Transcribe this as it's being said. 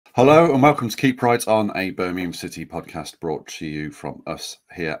Hello and welcome to Keep Right On, a Birmingham City podcast brought to you from us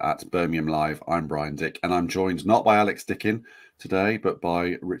here at Birmingham Live. I'm Brian Dick and I'm joined not by Alex Dickin today, but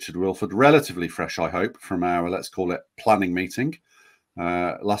by Richard Wilford, relatively fresh, I hope, from our, let's call it, planning meeting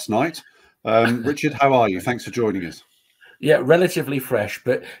last night. Richard, how are you? Thanks for joining us. Yeah, relatively fresh.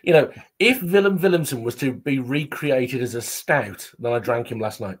 But, you know, if Willem Willemsen was to be recreated as a stout, then I drank him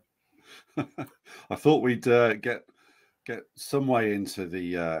last night. I thought we'd get some way into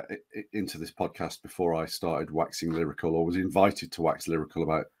this podcast before I started waxing lyrical, or was invited to wax lyrical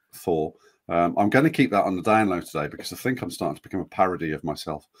about Thor. I'm going to keep that on the down low today because I think I'm starting to become a parody of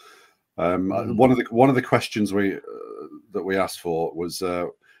myself. One of the questions that we asked for was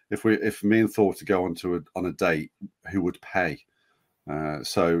if me and Thor were to go on a date, who would pay?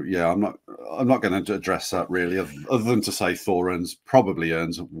 So yeah, I'm not going to address that really, other than to say Thor probably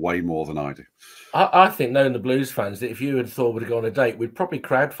earns way more than I do. I think, knowing the Blues fans, that if you and Thor were to go on a date, we'd probably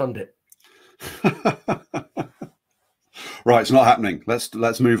crowdfund it. Right, it's not happening.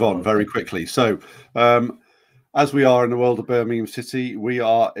 Let's move on very quickly. So, as we are in the world of Birmingham City, we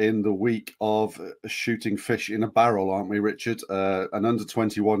are in the week of shooting fish in a barrel, aren't we, Richard? An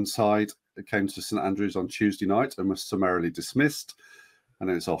under-21 side came to St Andrews on Tuesday night and was summarily dismissed. And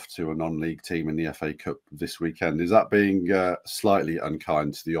then it's off to a non-league team in the FA Cup this weekend. Is that being slightly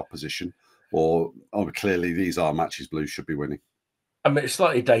unkind to the opposition? Or clearly these are matches Blues should be winning? I mean, it's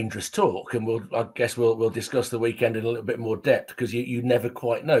slightly dangerous talk, and I guess we'll discuss the weekend in a little bit more depth, because you never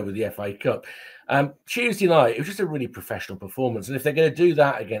quite know with the FA Cup. Tuesday night, it was just a really professional performance. And if they're going to do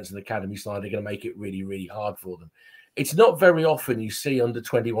that against an academy side, they're going to make it really, really hard for them. It's not very often you see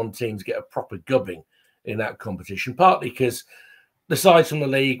under-21 teams get a proper gubbing in that competition, partly because the sides from the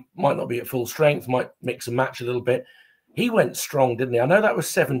league might not be at full strength, might mix and match a little bit. He went strong, didn't he? I know that was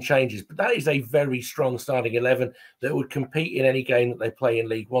 7 changes, but that is a very strong starting 11 that would compete in any game that they play in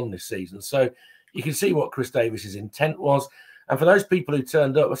League One this season. So you can see what Chris Davis's intent was. And for those people who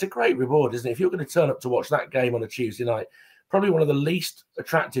turned up, it's a great reward, isn't it? If you're going to turn up to watch that game on a Tuesday night, probably one of the least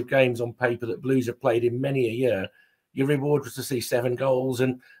attractive games on paper that Blues have played in many a year, your reward was to see 7 goals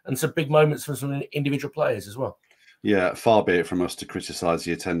and some big moments from some individual players as well. Yeah, far be it from us to criticise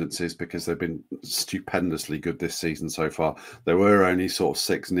the attendances, because they've been stupendously good this season so far. There were only sort of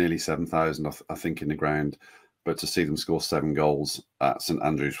 6, nearly 7,000, I think, in the ground. But to see them score 7 goals at St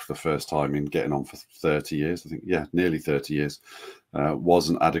Andrews for the first time in getting on for 30 years, I think, yeah, nearly 30 years, was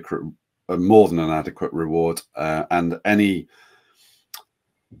an adequate, more than an adequate reward. And any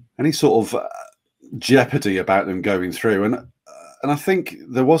sort of jeopardy about them going through. And I think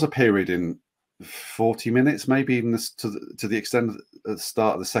there was a period in 40 minutes, maybe even to the extent at the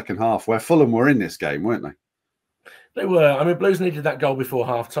start of the second half, where Fulham were in this game, weren't they? They were. I mean, Blues needed that goal before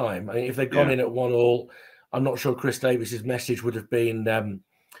half-time. I mean, if they'd gone in at 1-1, I'm not sure Chris Davis's message would have been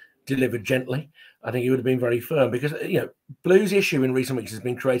delivered gently. I think he would have been very firm, because, you know, Blues' issue in recent weeks has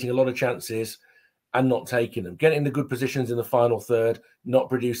been creating a lot of chances and not taking them, getting the good positions in the final third, not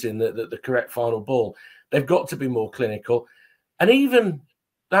producing the correct final ball. They've got to be more clinical. And even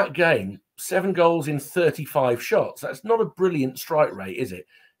that game, 7 goals in 35 shots. That's not a brilliant strike rate, is it?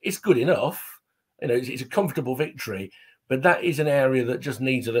 It's good enough. You know, it's a comfortable victory, but that is an area that just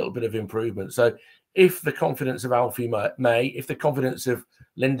needs a little bit of improvement. So if the confidence of Alfie May, if the confidence of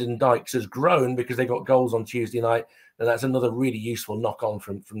Lyndon Dykes has grown because they got goals on Tuesday night, then that's another really useful knock-on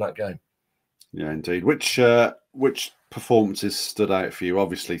from that game. Yeah, indeed. Which performances stood out for you?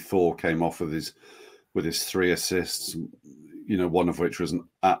 Obviously, Thor came off with his 3 assists. You know, one of which was an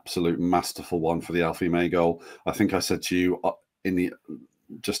absolute masterful one for the Alfie May goal. I think I said to you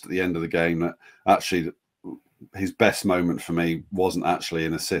just at the end of the game that actually his best moment for me wasn't actually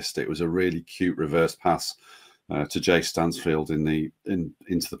an assist. It was a really cute reverse pass to Jay Stansfield into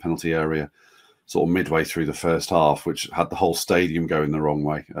the penalty area, sort of midway through the first half, which had the whole stadium going the wrong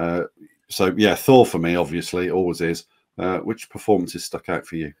way. So yeah, Thor for me, obviously, always is. Which performances stuck out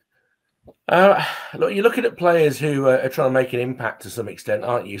for you? Look, you're looking at players who are trying to make an impact to some extent,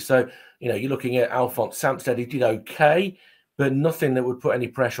 aren't you? So, you know, you're looking at Alphonse Samstead. He did okay, but nothing that would put any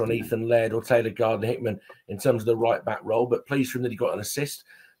pressure on Ethan Laird or Taylor Gardner-Hickman in terms of the right-back role. But pleased for him that he got an assist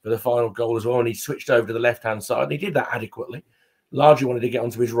for the final goal as well, and he switched over to the left-hand side, and he did that adequately. Largely wanted to get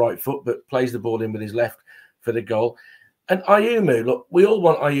onto his right foot, but plays the ball in with his left for the goal. And Ayumu, look, we all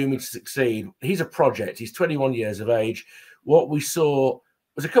want Ayumu to succeed. He's a project. He's 21 years of age. What we saw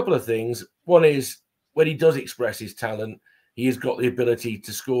was a couple of things. One is, when he does express his talent, he has got the ability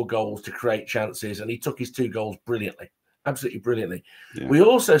to score goals, to create chances, and he took his 2 goals brilliantly, absolutely brilliantly. Yeah. We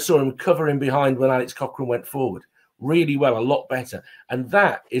also saw him covering behind when Alex Cochrane went forward really well, a lot better. And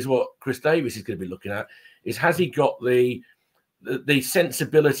that is what Chris Davis is going to be looking at, is has he got the the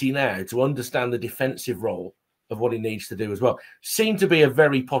sensibility now to understand the defensive role of what he needs to do as well. Seemed to be a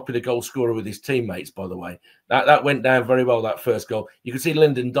very popular goal scorer with his teammates, by the way. That went down very well, that first goal. You could see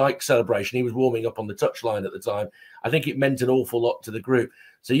Lyndon Dykes' celebration. He was warming up on the touchline at the time. I think it meant an awful lot to the group.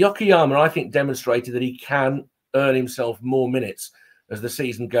 So Yokoyama, I think, demonstrated that he can earn himself more minutes as the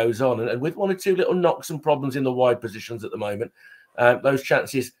season goes on. And with one or two little knocks and problems in the wide positions at the moment, those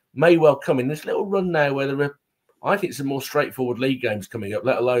chances may well come in this little run now where there are, I think, some more straightforward league games coming up,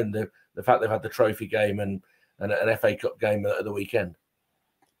 let alone the fact they've had the trophy game and an FA Cup game at the weekend.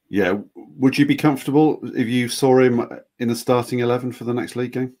 Yeah. Would you be comfortable if you saw him in the starting 11 for the next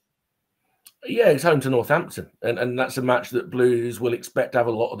league game? Yeah, it's home to Northampton, and that's a match that Blues will expect to have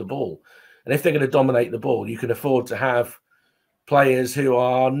a lot of the ball. And if they're going to dominate the ball, you can afford to have players who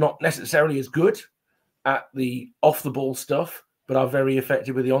are not necessarily as good at the off-the-ball stuff, but are very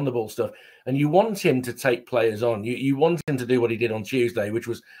effective with the on-the-ball stuff. And you want him to take players on. You want him to do what he did on Tuesday, which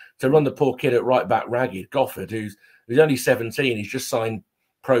was to run the poor kid at right back ragged, Gofford, who's only 17. He's just signed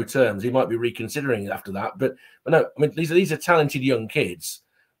pro terms. He might be reconsidering after that. But no, I mean, these are talented young kids,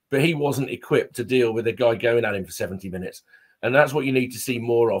 but he wasn't equipped to deal with a guy going at him for 70 minutes. And that's what you need to see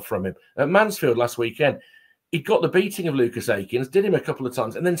more of from him. At Mansfield last weekend, he got the beating of Lucas Akins, did him a couple of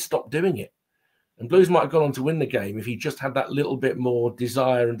times, and then stopped doing it. And Blues might have gone on to win the game if he just had that little bit more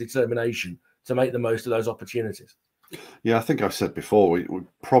desire and determination to make the most of those opportunities. Yeah, I think I've said before, we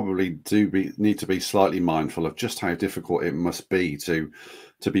probably need to be slightly mindful of just how difficult it must be to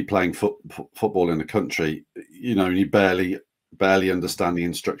be playing football in the country. You know, you barely understand the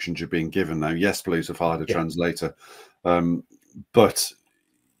instructions you're being given now. Yes, Blues have hired a translator, but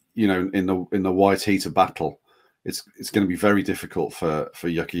you know, in the white heat of battle, it's going to be very difficult for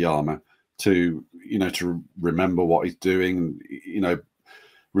Yokoyama to remember what he's doing,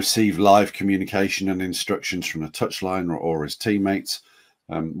 receive live communication and instructions from the touchline or his teammates.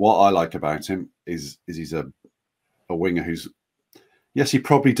 What I like about him is he's a winger who's, yes, he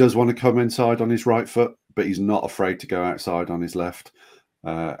probably does want to come inside on his right foot, but he's not afraid to go outside on his left.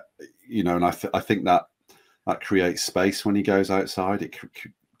 And I think that creates space when he goes outside. It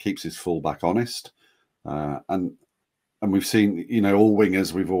keeps his fullback honest. And we've seen, all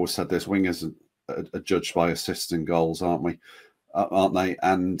wingers, we've always said this, wingers are judged by assists and goals, aren't they?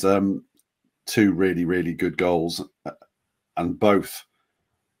 And two really, really good goals, and both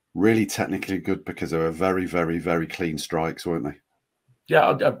really technically good because they were very, very, very clean strikes, weren't they?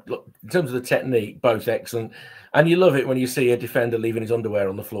 Yeah, in terms of the technique, both excellent. And you love it when you see a defender leaving his underwear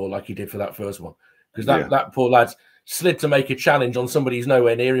on the floor like he did for that first one. Because that poor lad slid to make a challenge on somebody who's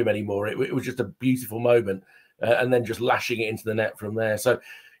nowhere near him anymore. It was just a beautiful moment. And then just lashing it into the net from there. So,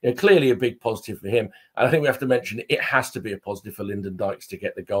 clearly a big positive for him. And I think we have to mention it has to be a positive for Lyndon Dykes to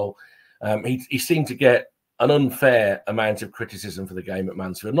get the goal. He seemed to get an unfair amount of criticism for the game at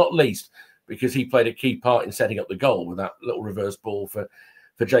Mansfield, not least because he played a key part in setting up the goal with that little reverse ball for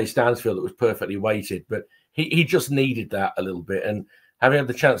Jay Stansfield that was perfectly weighted. But he just needed that a little bit. And having had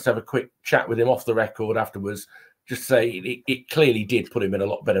the chance to have a quick chat with him off the record afterwards, just say it clearly did put him in a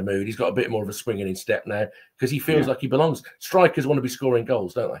lot better mood. He's got a bit more of a swing in his step now because he feels like he belongs. Strikers want to be scoring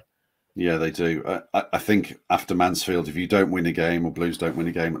goals, don't they? Yeah, they do. I think after Mansfield, if you don't win a game or Blues don't win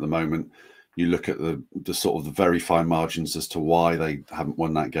a game at the moment, you look at the sort of the very fine margins as to why they haven't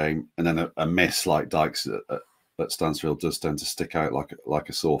won that game, and then a miss like Dykes at Stansfield does tend to stick out like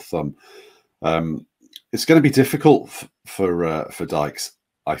a sore thumb. It's going to be difficult for Dykes,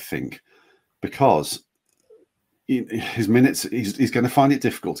 I think, because his minutes, he's going to find it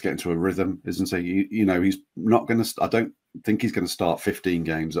difficult to get into a rhythm, isn't he? He's not going to. I don't think he's going to start 15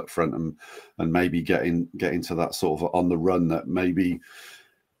 games up front and maybe get into that sort of on the run that maybe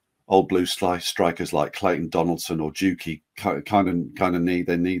old blue strikers like Clayton Donaldson or Juki kind of need.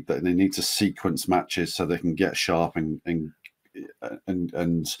 They need to sequence matches so they can get sharp and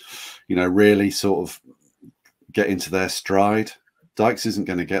really sort of get into their stride. Dykes isn't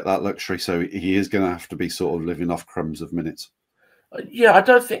going to get that luxury, so he is going to have to be sort of living off crumbs of minutes. Yeah,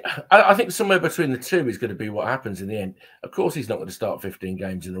 I think somewhere between the two is going to be what happens in the end. Of course, he's not going to start 15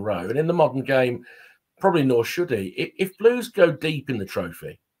 games in a row. And in the modern game, probably nor should he. If Blues go deep in the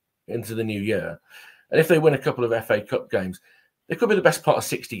trophy into the new year, and if they win a couple of FA Cup games, they could be the best part of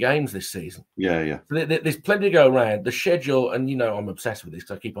 60 games this season. Yeah. So there's plenty to go around. The schedule, and I'm obsessed with this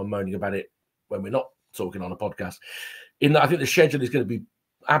because I keep on moaning about it when we're not talking on a podcast. In that, I think the schedule is going to be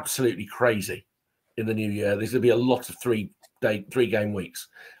absolutely crazy in the new year. There's going to be a lot of three-game weeks.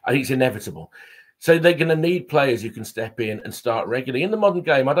 I think it's inevitable. So they're going to need players who can step in and start regularly. In the modern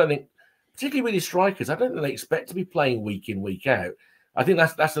game, I don't think, particularly with these strikers, I don't think they expect to be playing week in, week out. I think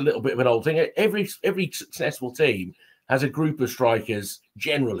that's a little bit of an old thing. Every successful team has a group of strikers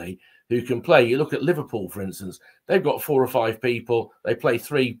generally who can play. You look at Liverpool, for instance, they've got 4 or 5 people. They play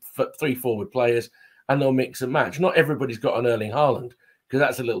three forward players, and they'll mix and match. Not everybody's got an Erling Haaland, because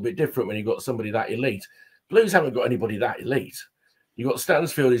that's a little bit different when you've got somebody that elite. Blues haven't got anybody that elite. You've got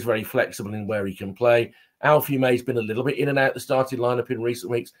Stansfield, who's very flexible in where he can play. Alfie May's been a little bit in and out the starting lineup in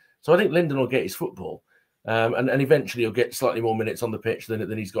recent weeks. So I think Linden will get his football. And eventually he'll get slightly more minutes on the pitch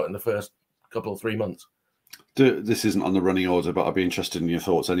than he's got in the first couple or 3 months. This isn't on the running order, but I'd be interested in your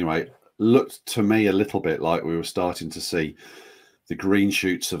thoughts anyway. Looked to me a little bit like we were starting to see the green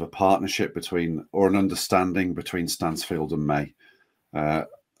shoots of a partnership between, or an understanding between, Stansfield and May.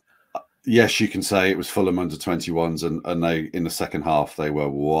 Yes, you can say it was Fulham under-21s, and they, in the second half, they were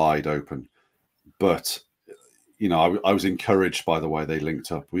wide open. But, you know, I was encouraged by the way they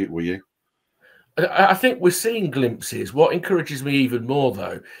linked up. Were you? I think we're seeing glimpses. What encourages me even more,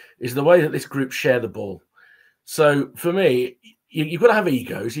 though, is the way that this group share the ball. So, for me, you've got to have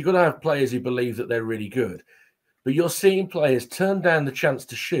egos. You've got to have players who believe that they're really good. But you're seeing players turn down the chance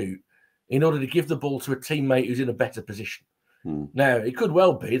to shoot in order to give the ball to a teammate who's in a better position. Now, it could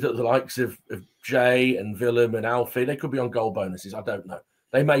well be that the likes of Jay and Willem and Alfie, they could be on goal bonuses. I don't know.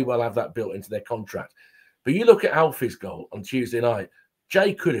 They may well have that built into their contract. But you look at Alfie's goal on Tuesday night.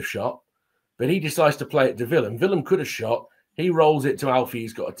 Jay could have shot, but he decides to play it to Willem. Willem could have shot. He rolls it to Alfie.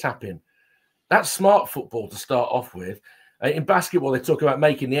 He's got a tap in. That's smart football to start off with. In basketball, they talk about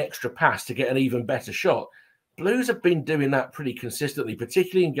making the extra pass to get an even better shot. Blues have been doing that pretty consistently,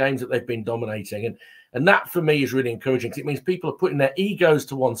 particularly in games that they've been dominating. And that, for me, is really encouraging, because it means people are putting their egos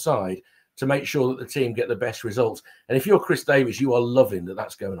to one side to make sure that the team get the best results. And if you're Chris Davis, you are loving that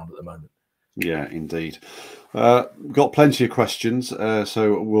that's going on at the moment. Yeah, indeed. Got plenty of questions,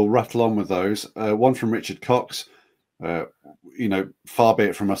 so we'll rattle on with those. One from Richard Cox. You know, far be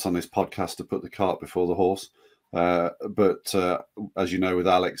it from us on this podcast to put the cart before the horse. But as you know, with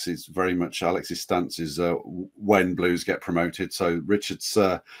Alex, it's very much Alex's stance is when Blues get promoted. So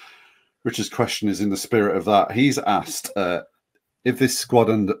Richard's question is in the spirit of that. He's asked if this squad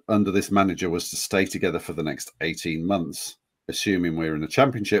under this manager was to stay together for the next 18 months, assuming we're in the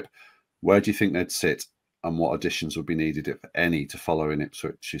Championship, where do you think they'd sit, and what additions would be needed, if any, to follow in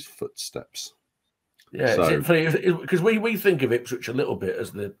Ipswich's footsteps? Yeah, so, it's funny because we think of Ipswich a little bit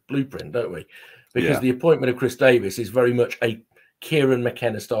as the blueprint, don't we? Because the appointment of Chris Davis is very much a Kieran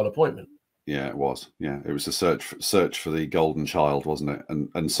McKenna style appointment. Yeah, it was. Yeah, it was a search for the golden child, wasn't it?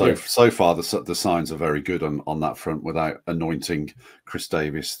 And so far the signs are very good on that front, without anointing Chris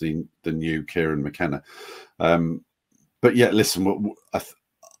Davis the new Kieran McKenna. But yeah, listen,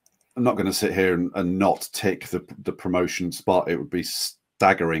 I'm not going to sit here and not tick the promotion spot. It would be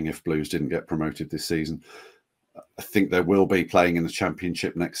staggering if Blues didn't get promoted this season. I think they will be playing in the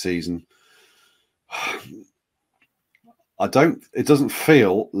Championship next season. It doesn't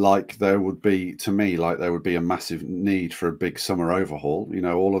feel like there would be, to me, like there would be a massive need for a big summer overhaul. You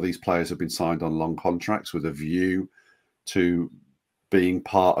know, all of these players have been signed on long contracts with a view to being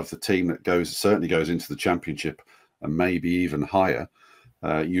part of the team that certainly goes into the Championship and maybe even higher.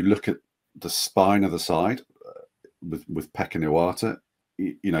 You look at the spine of the side with Pekka Iwata,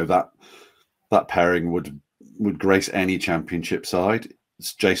 you know, that pairing would grace any Championship side.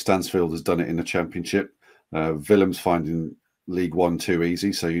 Jay Stansfield has done it in the Championship. Willem's finding League 1 too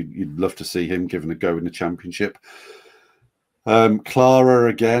easy, so you'd love to see him given a go in the Championship. Clara,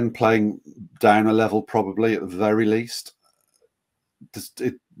 again, playing down a level probably at the very least.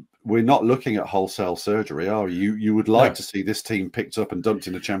 We're not looking at wholesale surgery, are you? You would like to see this team picked up and dumped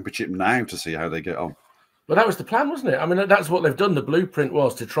in the Championship now to see how they get on. Well, that was the plan, wasn't it? I mean, that's what they've done. The blueprint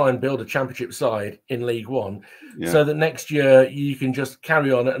was to try and build a Championship side in League 1 so that next year you can just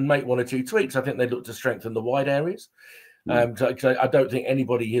carry on and make 1 or 2 tweaks. I think they look to strengthen the wide areas. So I don't think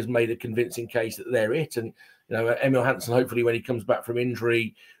anybody has made a convincing case that they're it. And, you know, Emil Hansen, hopefully when he comes back from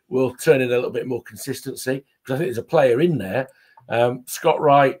injury, will turn in a little bit more consistency, because I think there's a player in there. Scott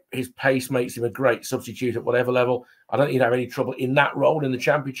Wright, his pace makes him a great substitute at whatever level. I don't think he'd have any trouble in that role in the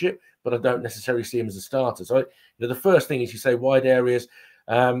Championship, but I don't necessarily see him as a starter. So, you know, the first thing is, you say wide areas.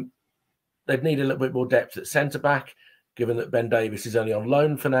 They'd need a little bit more depth at centre-back, given that Ben Davis is only on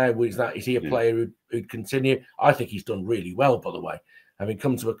loan for now. Is he a player who'd continue? I think he's done really well, by the way, having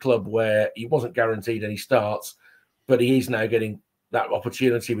come to a club where he wasn't guaranteed any starts, but he is now getting that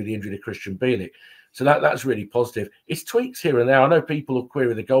opportunity with the injury to Christian Bielik. So that's really positive. It's tweaks here and there. I know people will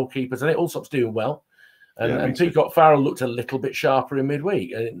query the goalkeepers. I think Allsop's doing well. And Peacock Farrell looked a little bit sharper in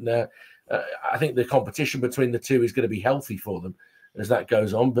midweek. And I think the competition between the two is going to be healthy for them as that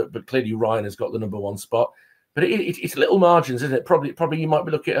goes on. But clearly Ryan has got the #1 spot. But it's little margins, isn't it? Probably you might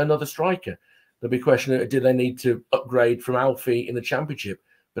be looking at another striker. there'll be a question of, do they need to upgrade from Alfie in the Championship?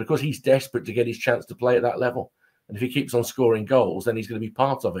 But of course, he's desperate to get his chance to play at that level. And if he keeps on scoring goals, then he's going to be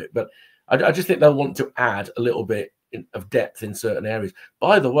part of it. But I just think they'll want to add a little bit of depth in certain areas.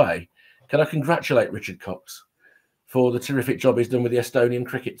 By the way, can I congratulate Richard Cox for the terrific job he's done with the Estonian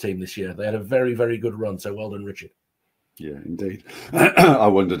cricket team this year? They had a very, very good run. So well done, Richard. Yeah, indeed. I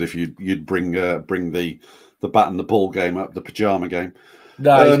wondered if you'd bring the bat and the ball game up, the pajama game.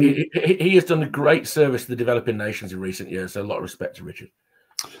 No, he has done a great service to the developing nations in recent years. So a lot of respect to Richard.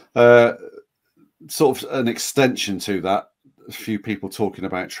 Sort of an extension to that, a few people talking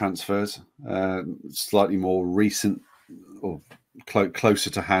about transfers, slightly more recent or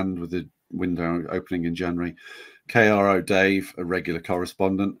closer to hand with the window opening in January. KRO Dave, a regular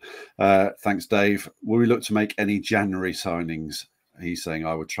correspondent. Thanks, Dave. Will we look to make any January signings? He's saying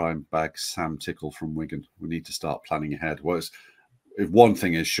I would try and bag Sam Tickle from Wigan. We need to start planning ahead. Well, if one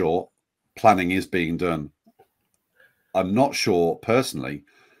thing is sure, planning is being done. I'm not sure personally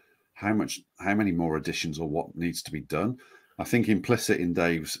how many more additions or what needs to be done. I think implicit in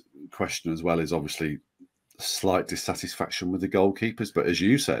Dave's question as well is obviously slight dissatisfaction with the goalkeepers. But as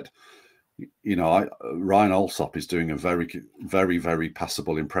you said, you know, Ryan Alsop is doing a very, very, very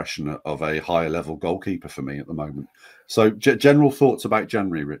passable impression of a higher level goalkeeper for me at the moment. So general thoughts about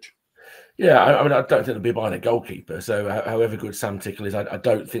January, Rich? Yeah, I mean, I don't think they'll be buying a goalkeeper. So however good Sam Tickle is, I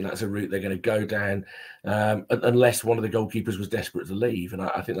don't think that's a route they're going to go down unless one of the goalkeepers was desperate to leave. And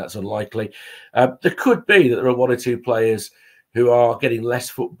I think that's unlikely. There could be that there are one or two players who are getting less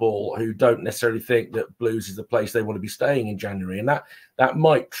football who don't necessarily think that Blues is the place they want to be staying in January. And that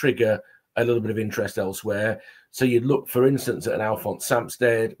might trigger a little bit of interest elsewhere. So you'd look, for instance, at an Alphonse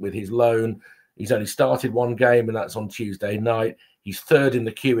Samstead with his loan. He's only started one game, and that's on Tuesday night. He's third in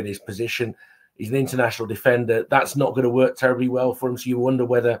the queue in his position. He's an international defender. That's not going to work terribly well for him. So you wonder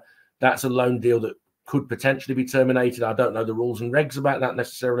whether that's a loan deal that could potentially be terminated. I don't know the rules and regs about that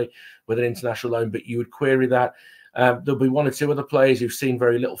necessarily with an international loan, but you would query that. There'll be one or two other players who've seen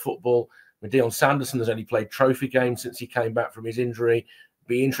very little football. Dion Sanderson has only played trophy games since he came back from his injury.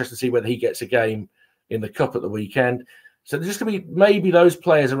 Be interested to see whether he gets a game in the Cup at the weekend. So there's just going to be maybe those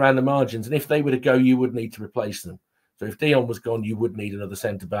players around the margins. And if they were to go, you would need to replace them. So if Dion was gone, you would need another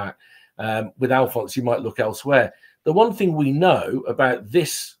centre-back. With Alphonse, you might look elsewhere. The one thing we know about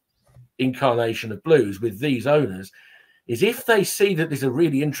this incarnation of Blues with these owners is if they see that there's a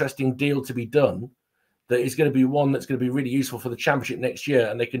really interesting deal to be done, that is going to be one that's going to be really useful for the Championship next year,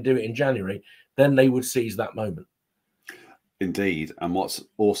 and they can do it in January, then they would seize that moment. Indeed. And what's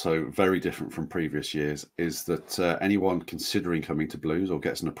also very different from previous years is that anyone considering coming to Blues or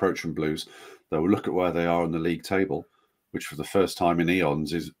gets an approach from Blues, they will look at where they are on the league table, which for the first time in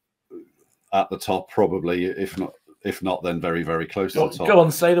eons is at the top, probably, if not, then very, very close to the top. Go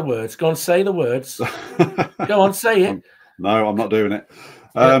on, say the words. Go on, say the words. Go on, say it. No, I'm not doing it.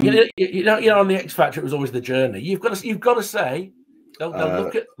 You know, on the X Factor, it was always the journey. You've got to say. They'll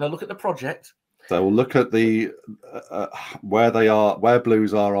look at the project. They will look at the where they are, where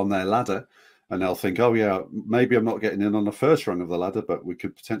Blues are on their ladder, and they'll think, oh yeah, maybe I'm not getting in on the first rung of the ladder, but we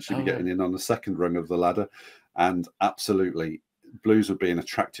could potentially be getting in on the second rung of the ladder. And absolutely, Blues would be an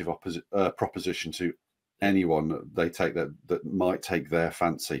attractive proposition to anyone that might take their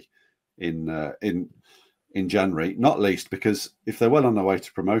fancy in January. Not least because if they're well on their way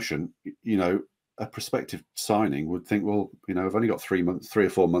to promotion, you know, a prospective signing would think, well, you know, I've only got 3 or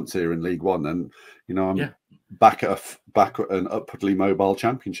 4 months here in League One, and you know, I'm back at an upwardly mobile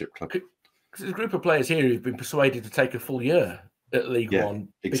Championship club. Because there's a group of players here who've been persuaded to take a full year at League One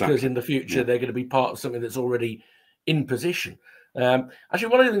because in the future they're going to be part of something that's already in position. Actually,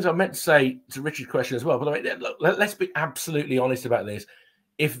 one of the things I meant to say to Richard's question as well, by the way, look, let's be absolutely honest about this.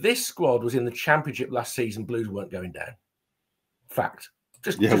 If this squad was in the Championship last season, Blues weren't going down. Fact.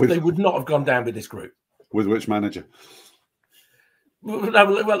 They would not have gone down with this group. With which manager?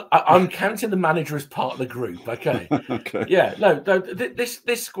 Well, I'm counting the manager as part of the group. Okay. Okay. Yeah. No.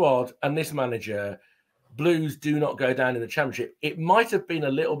 This squad and this manager, Blues do not go down in the Championship. It might have been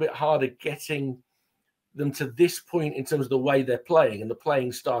a little bit harder getting them to this point in terms of the way they're playing and the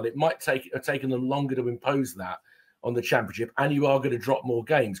playing style. It might have taken them longer to impose that on the Championship, and you are going to drop more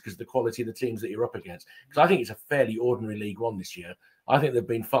games because of the quality of the teams that you're up against. Because I think it's a fairly ordinary League One this year. I think there have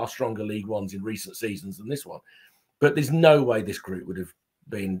been far stronger League Ones in recent seasons than this one. But there's no way this group would have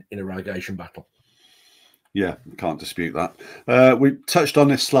been in a relegation battle. Yeah, can't dispute that. We touched on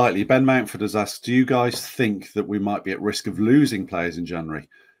this slightly. Ben Mountford has asked, do you guys think that we might be at risk of losing players in January?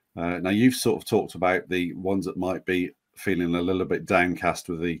 Now, you've sort of talked about the ones that might be feeling a little bit downcast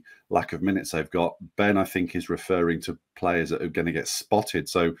with the lack of minutes they've got. Ben, I think, is referring to players that are going to get spotted.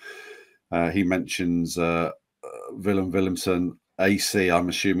 So He mentions Willem Willemsen, AC. I'm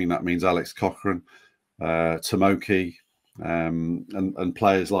assuming that means Alex Cochrane, Tomoki, and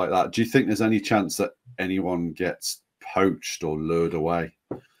players like that. Do you think there's any chance that anyone gets poached or lured away?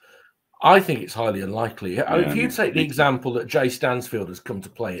 I think it's highly unlikely. Yeah, if you take the example that Jay Stansfield has come to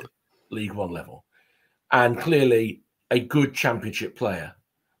play at League One level, and clearly a good championship player,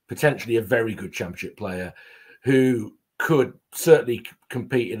 potentially a very good championship player, who could certainly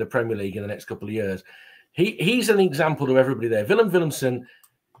compete in the Premier League in the next couple of years, he's an example to everybody there. Willem Willemsen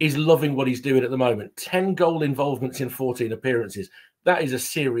is loving what he's doing at the moment. 10 goal involvements in 14 appearances. That is a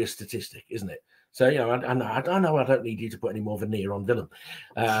serious statistic, isn't it? So, you know, I know I don't need you to put any more veneer on Willem.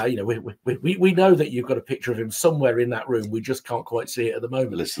 You know, we know that you've got a picture of him somewhere in that room. We just can't quite see it at the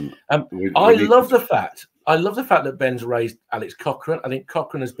moment. Listen, I love the fact that Ben's raised Alex Cochrane. I think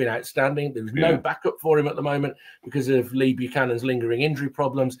Cochrane has been outstanding. There's no backup for him at the moment because of Lee Buchanan's lingering injury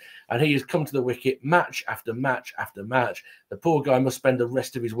problems, and he has come to the wicket match after match after match. The poor guy must spend the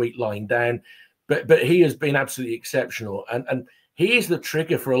rest of his week lying down, but he has been absolutely exceptional, and he is the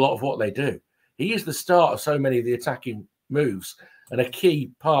trigger for a lot of what they do. He is the start of so many of the attacking moves and a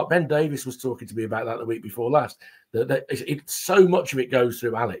key part. Ben Davis was talking to me about that the week before last. That so much of it goes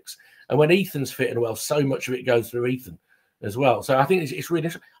through Alex. And when Ethan's fitting well, so much of it goes through Ethan as well. So I think it's really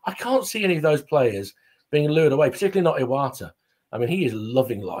interesting. I can't see any of those players being lured away, particularly not Iwata. I mean, he is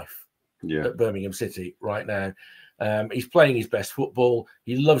loving life at Birmingham City right now. He's playing his best football.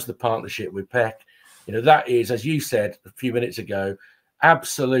 He loves the partnership with Peck. You know, that is, as you said a few minutes ago,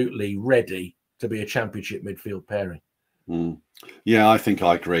 absolutely ready to be a championship midfield pairing. Yeah, I think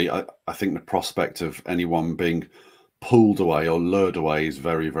I agree. I think the prospect of anyone being pulled away or lured away is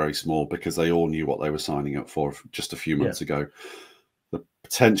very, very small because they all knew what they were signing up for just a few months ago. The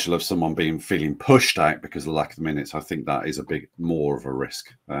potential of someone feeling pushed out because of the lack of minutes, I think that is a bit more of a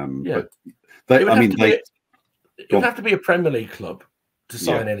risk. But it would have to be a Premier League club to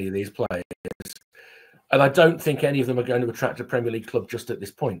sign any of these players. And I don't think any of them are going to attract a Premier League club just at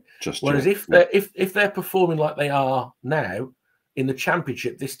this point. Whereas if they're performing like they are now in the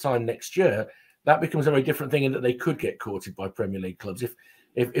Championship this time next year, that becomes a very different thing in that they could get courted by Premier League clubs.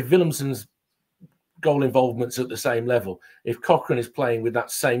 If Willemsen's goal involvement's at the same level, if Cochrane is playing with that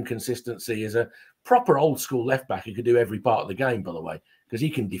same consistency as a proper old school left back who could do every part of the game, by the way, because he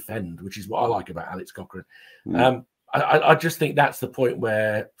can defend, which is what I like about Alex Cochrane. I just think that's the point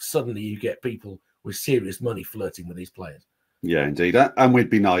where suddenly you get people with serious money flirting with these players. Yeah, indeed. And we'd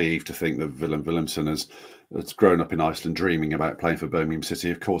be naive to think that Willem Willemsen has grown up in Iceland dreaming about playing for Birmingham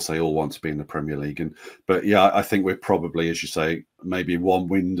City. Of course, they all want to be in the Premier League. But yeah, I think we're probably, as you say, maybe one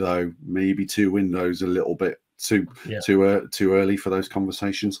window, maybe two windows, a little bit too early for those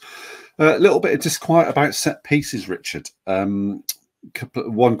conversations. A little bit of disquiet about set pieces, Richard. One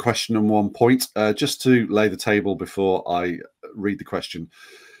question and 1 point. Just to lay the table before I read the question.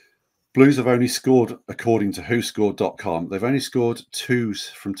 Blues have only scored, according to WhoScored.com, they've only scored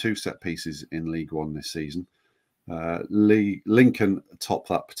from two set pieces in League One this season. Lincoln top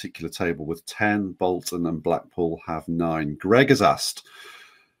that particular table with 10, Bolton and Blackpool have 9. Greg has asked,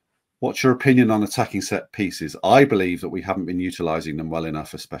 what's your opinion on attacking set pieces? I believe that we haven't been utilising them well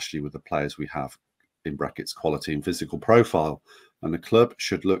enough, especially with the players we have, in brackets, quality and physical profile. And the club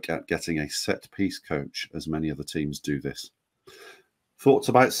should look at getting a set piece coach, as many other teams do this. Thoughts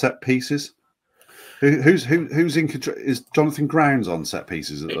about set pieces? Who's in control? Is Jonathan Grounds on set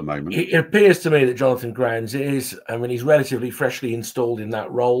pieces at the moment? It appears to me that Jonathan Grounds is. I mean, he's relatively freshly installed in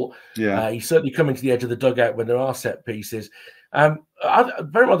that role. Yeah, he's certainly coming to the edge of the dugout when there are set pieces. Very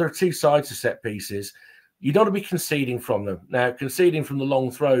well, there are two sides to set pieces. You don't want to be conceding from them. Now, conceding from the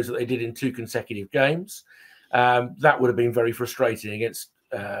long throws that they did in 2 consecutive games, that would have been very frustrating against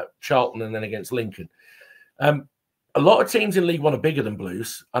Charlton and then against Lincoln. A lot of teams in League One are bigger than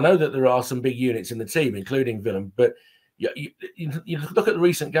Blues. I know that there are some big units in the team, including Willem, but you look at the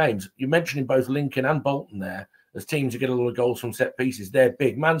recent games. You're mentioning both Lincoln and Bolton there as teams who get a lot of goals from set pieces. They're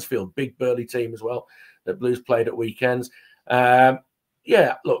big. Mansfield, big burly team as well that Blues played at weekends. Look,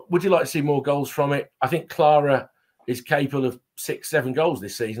 would you like to see more goals from it? I think Clara is capable of 6-7 goals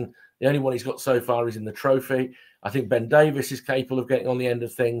this season. The only one he's got so far is in the trophy. I think Ben Davis is capable of getting on the end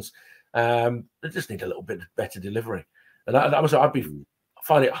of things. They just need a little bit better delivery, and I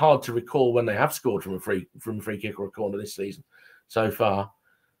find it hard to recall when they have scored from a free kick or a corner this season so far.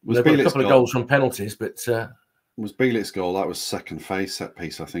 They've got a couple of goals from penalties, but was Bielik's goal that was second phase set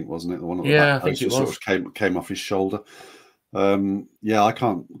piece, I think, wasn't it? The one at the back, I think it was. Sort of came off his shoulder. I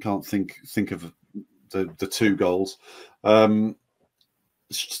can't think of the 2 goals.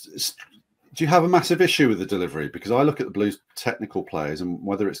 Do you have a massive issue with the delivery? Because I look at the Blues technical players, and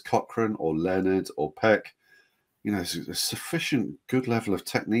whether it's Cochrane or Leonard or Peck, you know, there's a sufficient good level of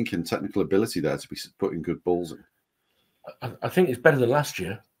technique and technical ability there to be putting good balls in. I think it's better than last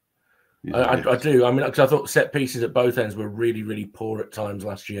year. Yeah, I do. I mean, because I thought set pieces at both ends were really, really poor at times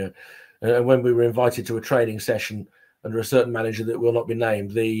last year. And when we were invited to a training session under a certain manager that will not be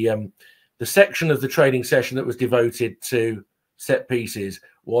named, the section of the training session that was devoted to set pieces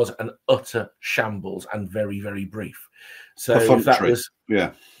was an utter shambles and very, very brief. So if that was,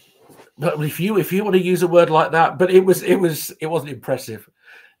 yeah. But if you want to use a word like that, but it wasn't impressive.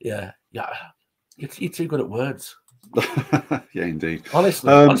 Yeah. You're too good at words. Yeah, indeed. Honestly,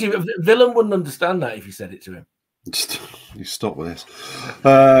 Willem wouldn't understand that if you said it to him. You stop with this.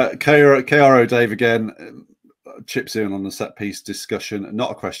 KRO Dave again chips in on the set piece discussion.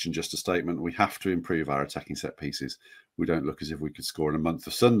 Not a question, just a statement. We have to improve our attacking set pieces. We don't look as if we could score in a month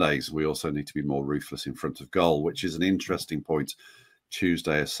of Sundays. We also need to be more ruthless in front of goal, which is an interesting point.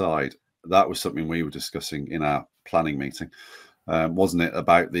 Tuesday aside, that was something we were discussing in our planning meeting, wasn't it?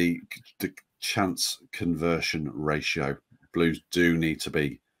 About the chance conversion ratio. Blues do need to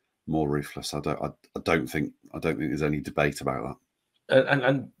be more ruthless. I don't think there's any debate about that.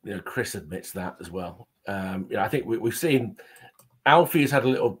 And you know, Chris admits that as well. You know, I think we've seen Alfie has had a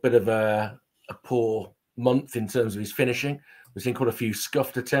little bit of a poor month in terms of his finishing. We've seen quite a few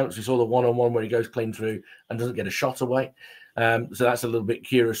scuffed attempts. We saw the one-on-one where he goes clean through and doesn't get a shot away. So that's a little bit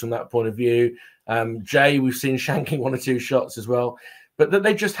curious from that point of view. Jay, we've seen shanking 1 or 2 shots as well. But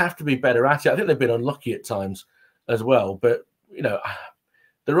they just have to be better at it. I think they've been unlucky at times as well. But, you know,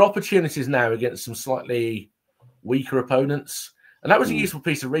 there are opportunities now against some slightly weaker opponents. And that was a useful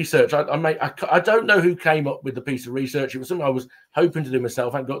piece of research. I don't know who came up with the piece of research. It was something I was hoping to do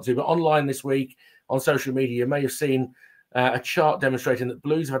myself. I haven't got to. But online this week on social media, you may have seen a chart demonstrating that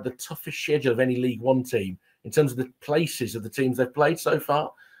Blues have had the toughest schedule of any League One team in terms of the places of the teams they've played so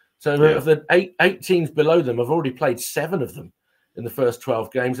far. So of the eight teams below them, I've already played 7 of them in the first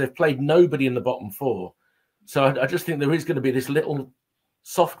 12 games. They've played nobody in the bottom 4. So I just think there is going to be this little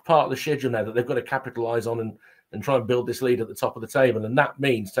soft part of the schedule now that they've got to capitalise on and try and build this lead at the top of the table. And that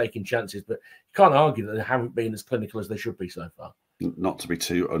means taking chances. But you can't argue that they haven't been as clinical as they should be so far. Not to be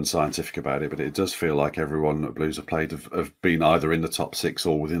too unscientific about it, but it does feel like everyone that Blues have played have been either in the top 6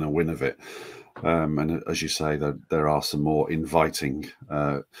 or within a win of it. And as you say, there are some more inviting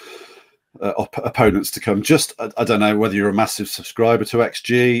opponents to come. Just, I don't know whether you're a massive subscriber to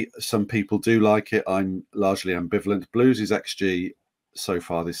XG. Some people do like it. I'm largely ambivalent. Blues' XG so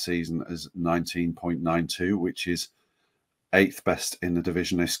far this season is 19.92, which is 8th best in the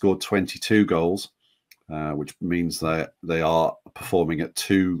division. They scored 22 goals, which means that they are performing at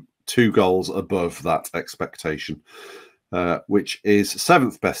two goals above that expectation, which is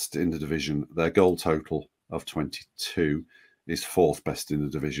 7th best in the division. Their goal total of 22 is 4th best in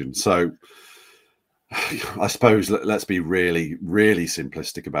the division. So I suppose let's be really, really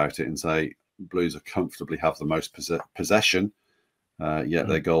simplistic about it and say Blues are comfortably have the most possession, yet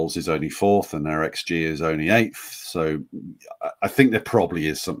their goals is only 4th and their XG is only 8th. So I think there probably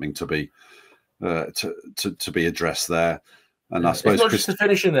is something to be addressed there. And I suppose it's not just the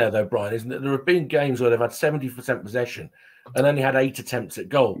finishing there, though, Brian, isn't it? There have been games where they've had 70% possession and only had 8 attempts at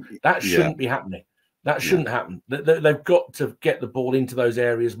goal. That shouldn't be happening. That shouldn't happen. They've got to get the ball into those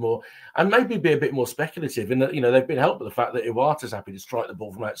areas more and maybe be a bit more speculative. In that, you know, they've been helped by the fact that Iwata's happy to strike the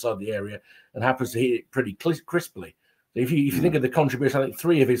ball from outside the area and happens to hit it pretty crisply. If you think of the contribution, I think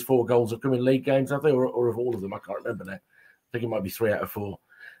 3 of his 4 goals have come in league games, have they, or of all of them? I can't remember now. I think it might be 3 out of 4.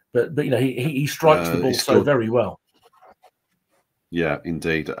 But you know, he strikes the ball so very well. Yeah,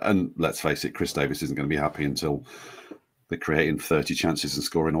 indeed. And let's face it, Chris Davis isn't going to be happy until they're creating 30 chances and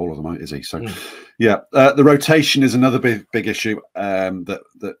scoring all of them, is he? So, the rotation is another big issue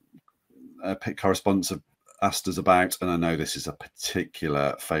that Pitt correspondents have asked us about, and I know this is a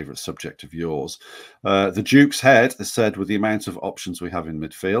particular favourite subject of yours. The Duke's head has said, with the amount of options we have in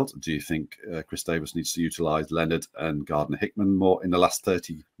midfield, do you think Chris Davis needs to utilise Leonard and Gardner-Hickman more in the last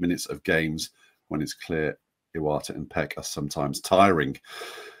 30 minutes of games when it's clear Iwata and Peck are sometimes tiring?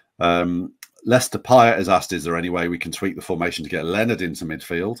 Lester Pyatt has asked, is there any way we can tweak the formation to get Leonard into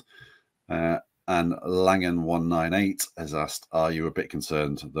midfield? And Langan198 has asked, are you a bit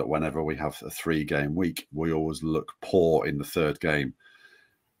concerned that whenever we have a 3-game week, we always look poor in the 3rd game?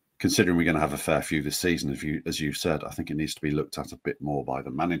 Considering we're going to have a fair few this season, as you said, I think it needs to be looked at a bit more by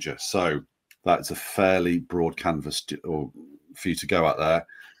the manager. So that's a fairly broad canvas for you to go at there.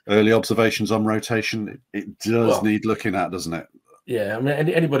 Early observations on rotation, it does need looking at, doesn't it? Yeah, I mean,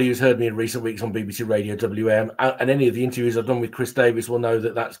 anybody who's heard me in recent weeks on BBC Radio WM and any of the interviews I've done with Chris Davis will know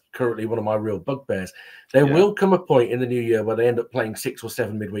that that's currently one of my real bugbears. There will come a point in the new year where they end up playing 6 or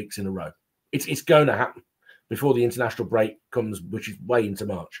 7 midweeks in a row. It's going to happen before the international break comes, which is way into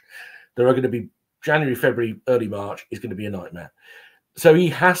March. There are going to be January, February, early March is going to be a nightmare. So he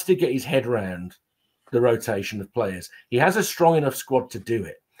has to get his head around the rotation of players. He has a strong enough squad to do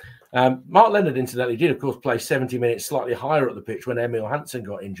it. Mark Leonard, incidentally, did, of course, play 70 minutes slightly higher at the pitch when Emil Hansen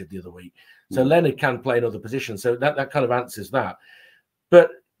got injured the other week. So Leonard can play in other positions. So that kind of answers that.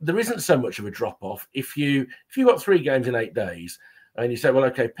 But there isn't so much of a drop-off. If you've got 3 games in 8 days and you say, well,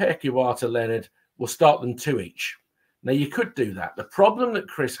 OK, Peck, Iwata, Leonard, we'll start them 2 each. Now, you could do that. The problem that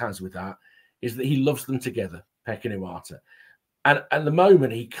Chris has with that is that he loves them together, Peck and Iwata. And at the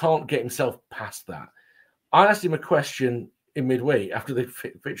moment, he can't get himself past that. I asked him a question in midweek after the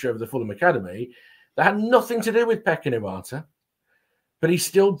picture of the Fulham Academy that had nothing to do with Peck and Iwata, but he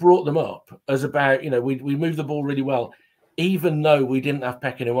still brought them up as about, we moved the ball really well, even though we didn't have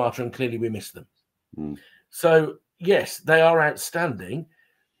Peck and Iwata and clearly we missed them. So, yes, they are outstanding,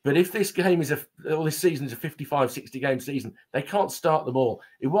 but if this game this season is a 55, 60 game season, they can't start them all.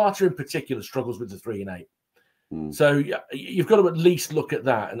 Iwata in particular struggles with the 3 and 8. So you've got to at least look at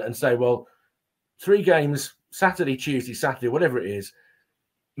that and say, well, 3 games, Saturday, Tuesday, Saturday, whatever it is,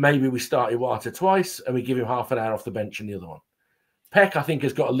 maybe we start Iwata twice and we give him half an hour off the bench in the other one. Peck, I think,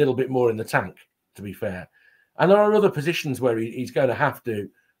 has got a little bit more in the tank, to be fair. And there are other positions where he's going to have to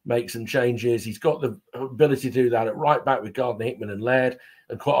make some changes. He's got the ability to do that at right back with Gardner, Hickman and Laird,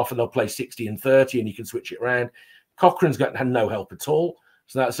 and quite often they'll play 60 and 30 and he can switch it around. Cochrane's had no help at all,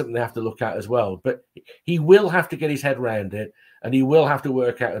 so that's something they have to look at as well. But he will have to get his head around it, and he will have to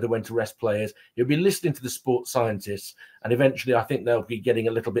work out when to rest players. He'll be listening to the sports scientists, and eventually I think they'll be getting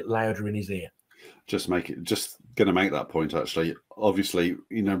a little bit louder in his ear. Just going to make that point, actually. Obviously,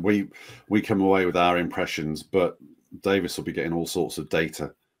 we come away with our impressions, but Davis will be getting all sorts of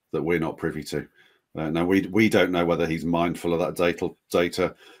data that we're not privy to. Now, we don't know whether he's mindful of that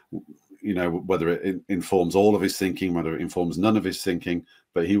data, whether it informs all of his thinking, whether it informs none of his thinking,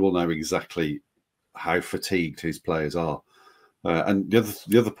 but he will know exactly how fatigued his players are. And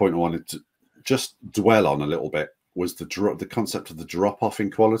the other point I wanted to just dwell on a little bit was the concept of the drop-off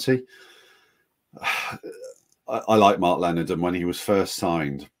in quality. I like Mark Leonard, and when he was first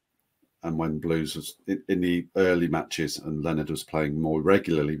signed and when Blues was in the early matches and Leonard was playing more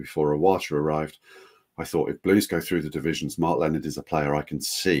regularly before Iwata arrived, I thought if Blues go through the divisions, Mark Leonard is a player I can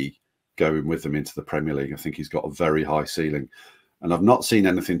see going with them into the Premier League. I think he's got a very high ceiling, and I've not seen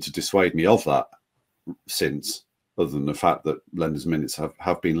anything to dissuade me of that since, other than the fact that Leonard's minutes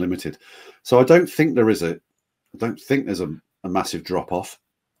have been limited. So I don't think there's a massive drop off.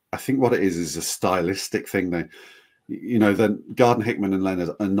 I think what it is a stylistic thing. Then Gardner, Hickman and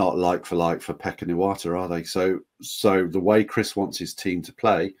Leonard are not like for Peck and Iwata, are they? So the way Chris wants his team to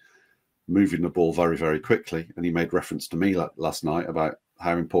play, moving the ball very, very quickly, and he made reference to me last night about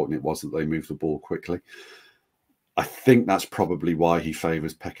how important it was that they move the ball quickly. I think that's probably why he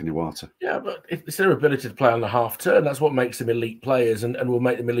favours Peck and Iwata. Yeah, but it's their ability to play on the half turn. That's what makes them elite players and will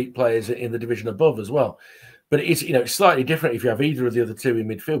make them elite players in the division above as well. But it's slightly different if you have either of the other 2 in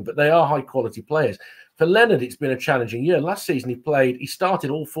midfield, but they are high quality players. For Leonard, it's been a challenging year. Last season, he started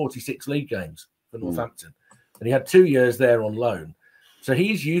all 46 league games for Northampton, and he had 2 years there on loan. So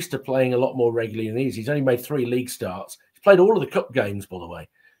he's used to playing a lot more regularly than these. He's only made 3 league starts. He's played all of the cup games, by the way,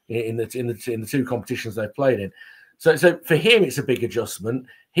 in the 2 competitions they've played in. So for him, it's a big adjustment.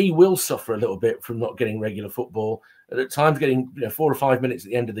 He will suffer a little bit from not getting regular football. And at times, getting 4 or 5 minutes at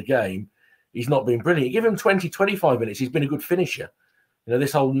the end of the game, he's not been brilliant. You give him 20, 25 minutes, he's been a good finisher.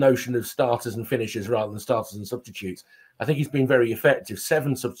 This whole notion of starters and finishers rather than starters and substitutes. I think he's been very effective.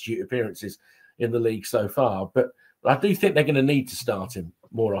 7 substitute appearances in the league so far. But I do think they're going to need to start him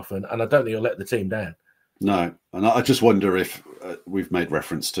more often, and I don't think he'll let the team down. No, and I just wonder if we've made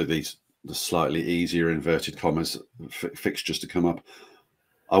reference to the slightly easier, inverted commas, fixtures to come up.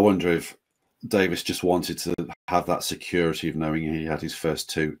 I wonder if Davis just wanted to have that security of knowing he had his first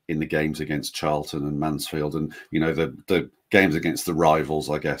 2 in the games against Charlton and Mansfield, and the games against the rivals,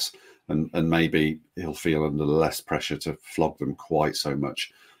 I guess, and maybe he'll feel under less pressure to flog them quite so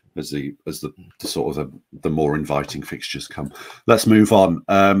much as the sort of the more inviting fixtures come. Let's move on.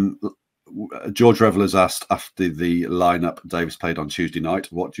 George Revel has asked, after the lineup Davis played on Tuesday night,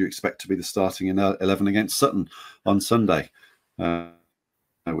 what do you expect to be the starting 11 against Sutton on Sunday?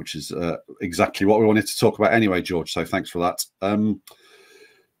 Which is exactly what we wanted to talk about anyway, George. So thanks for that.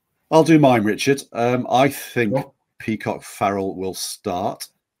 I'll do mine, Richard. I think Peacock Farrell will start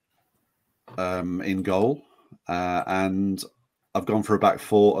in goal. And I've gone for a back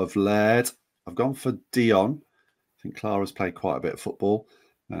four of Laird. I've gone for Dion. I think Clara's played quite a bit of football.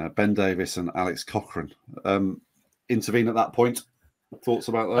 Ben Davies and Alex Cochrane. Intervene at that point. Thoughts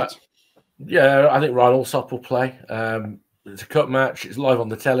about that? Yeah, I think Ryan Allsop will play. It's a cup match. It's live on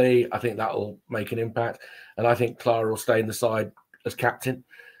the telly. I think that'll make an impact, and I think Clara will stay in the side as captain.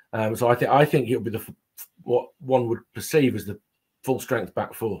 So I think it'll be what one would perceive as the full strength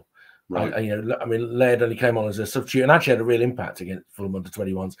back four. Right. I mean, Laird only came on as a substitute and actually had a real impact against Fulham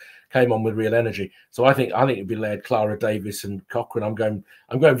under-21s. Came on with real energy. So I think it'd be Laird, Clara, Davis, and Cochrane. I'm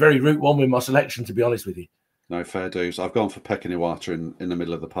going very route one with my selection, to be honest with you. No, fair dues. I've gone for Pekiniwata in the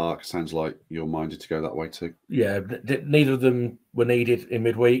middle of the park. Sounds like you're minded to go that way too. Yeah, neither of them were needed in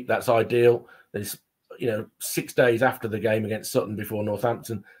midweek. That's ideal. There's 6 days after the game against Sutton before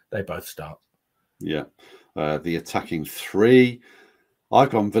Northampton, they both start. Yeah. The attacking three.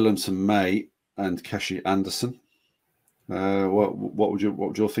 I've gone Willemsen May and Keshi Anderson. What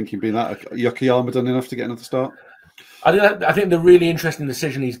would your thinking be? That Yokoyama done enough to get another start? I think the really interesting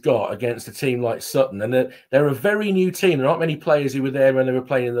decision he's got against a team like Sutton, and they're a very new team. There aren't many players who were there when they were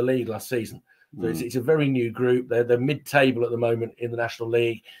playing in the league last season. So it's a very new group. They're mid-table at the moment in the National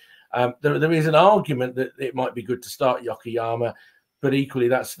League. There is an argument that it might be good to start Yokoyama, but equally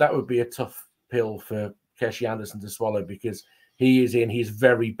that would be a tough pill for Keshi Anderson to swallow because he is in his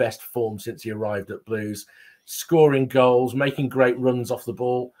very best form since he arrived at Blues, scoring goals, making great runs off the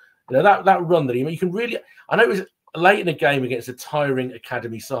ball. That run that you can really. I know it was late in a game against a tiring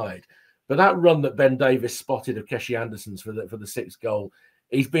academy side, but that run that Ben Davies spotted of Keshi Anderson's for the sixth goal,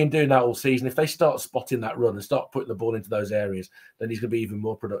 he's been doing that all season. If they start spotting that run and start putting the ball into those areas, then he's going to be even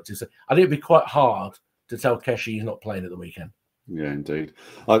more productive. So I think it'd be quite hard to tell Keshi he's not playing at the weekend. Yeah, indeed.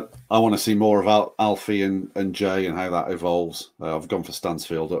 I want to see more of Alfie and Jay and how that evolves. I've gone for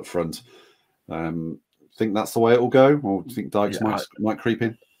Stansfield up front. Think that's the way it will go, or do you think Dykes might creep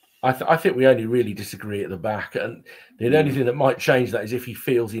in? I think we only really disagree at the back, and the only thing that might change that is if he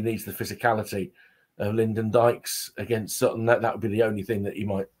feels he needs the physicality of Lyndon Dykes against Sutton. That would be the only thing that he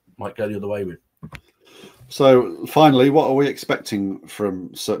might go the other way with. So finally, what are we expecting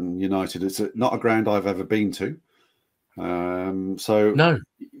from Sutton United? It's not a ground I've ever been to. So no,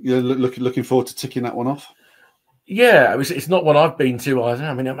 you're looking forward to ticking that one off. Yeah, it's not one I've been to either.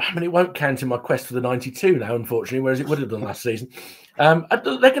 I mean, it won't count in my quest for the 92 now, unfortunately, whereas it would have done last season. They're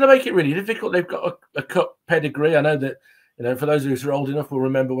going to make it really difficult. They've got a cup pedigree. I know that, for those of us who are old enough, will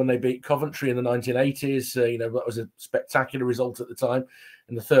remember when they beat Coventry in the 1980s. That was a spectacular result at the time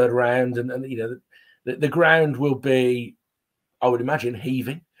in the third round. And the ground will be, I would imagine,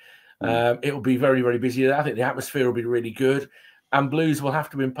 heaving. It will be very, very busy. I think the atmosphere will be really good. And Blues will have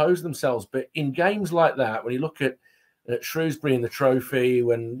to impose themselves. But in games like that, when you look at Shrewsbury in the trophy,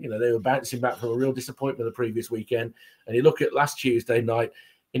 when they were bouncing back from a real disappointment the previous weekend, and you look at last Tuesday night,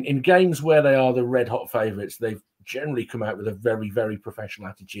 in games where they are the red-hot favourites, they've generally come out with a very, very professional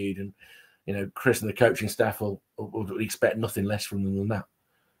attitude. And, Chris and the coaching staff will expect nothing less from them than that.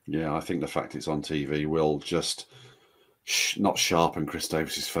 Yeah, I think the fact it's on TV will just not sharpen Chris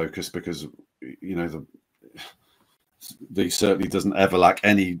Davis's focus because, he certainly doesn't ever lack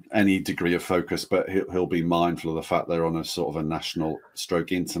any degree of focus, but he'll be mindful of the fact they're on a sort of a national /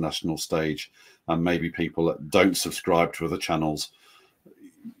 international stage, and maybe people that don't subscribe to other channels,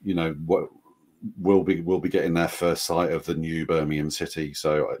 will be getting their first sight of the new Birmingham City.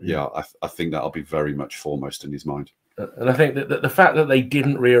 So I think that'll be very much foremost in his mind. And I think that the fact that they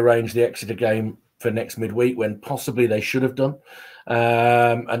didn't rearrange the Exeter game for next midweek when possibly they should have done.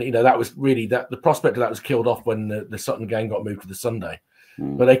 And that was really the prospect of that was killed off when the Sutton game got moved to the Sunday.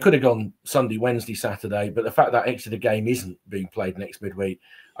 But they could have gone Sunday, Wednesday, Saturday. But the fact that Exeter game isn't being played next midweek,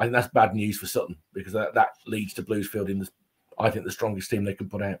 I think that's bad news for Sutton because that leads to Blues fielding I think the strongest team they can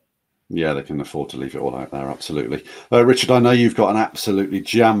put out. Yeah, they can afford to leave it all out there, absolutely. Richard, I know you've got an absolutely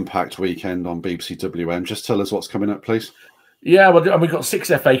jam-packed weekend on BBC WM. Just tell us what's coming up, please. Yeah, well, we've got 6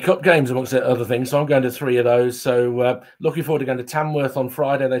 FA Cup games amongst other things, so I'm going to 3 of those. So looking forward to going to Tamworth on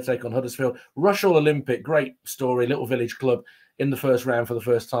Friday. They take on Huddersfield. Rushall Olympic, great story, little village club in the first round for the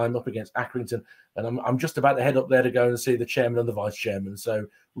first time up against Accrington. And I'm just about to head up there to go and see the chairman and the vice chairman. So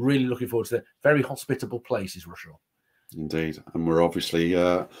really looking forward to that. Very hospitable place is Rushall. Indeed. And we're obviously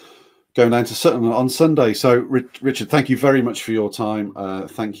going down to Sutton on Sunday. So, Richard, thank you very much for your time.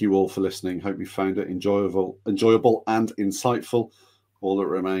 Thank you all for listening. Hope you found it enjoyable and insightful. All that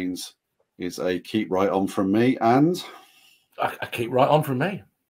remains is a keep right on from me and... I keep right on from me.